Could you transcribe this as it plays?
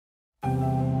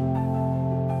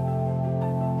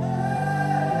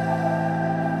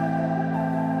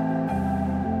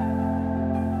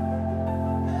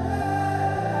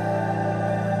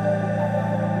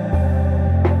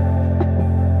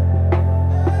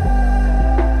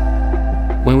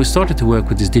When we started to work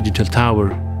with this digital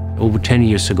tower over 10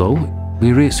 years ago,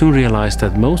 we soon realized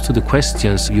that most of the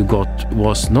questions you got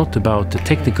was not about the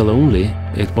technical only,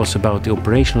 it was about the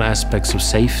operational aspects of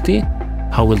safety.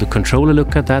 How will the controller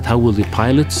look at that? How will the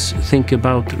pilots think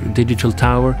about digital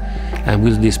tower? And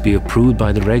will this be approved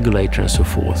by the regulator and so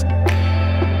forth?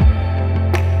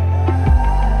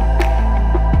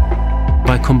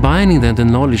 By combining then the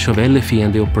knowledge of LFE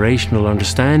and the operational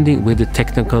understanding with the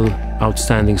technical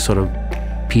outstanding sort of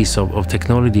piece of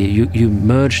technology, you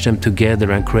merge them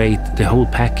together and create the whole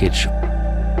package.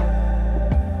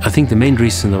 I think the main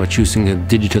reason of choosing a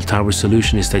digital tower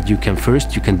solution is that you can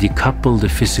decouple the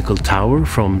physical tower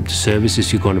from the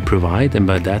services you're going to provide, and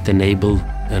by that enable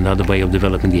another way of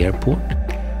developing the airport.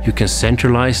 You can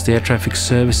centralize the air traffic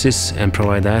services and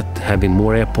provide that, having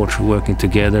more airports working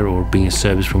together or being a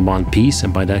service from one piece,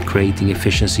 and by that creating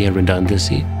efficiency and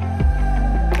redundancy.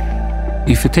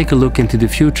 If you take a look into the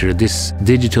future, this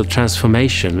digital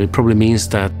transformation, it probably means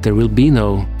that there will be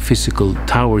no physical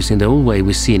towers in the old way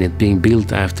we've seen it being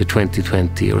built after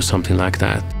 2020 or something like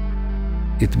that.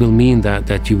 It will mean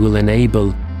that you will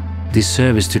enable this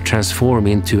service to transform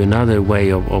into another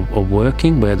way of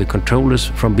working, where the controllers,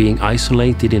 from being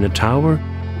isolated in a tower,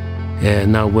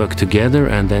 now work together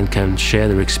and then can share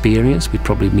their experience, which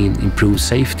probably mean improved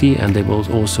safety, and they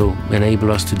will also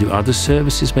enable us to do other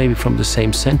services maybe from the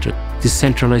same center. This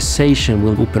centralization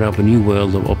will open up a new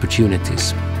world of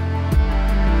opportunities.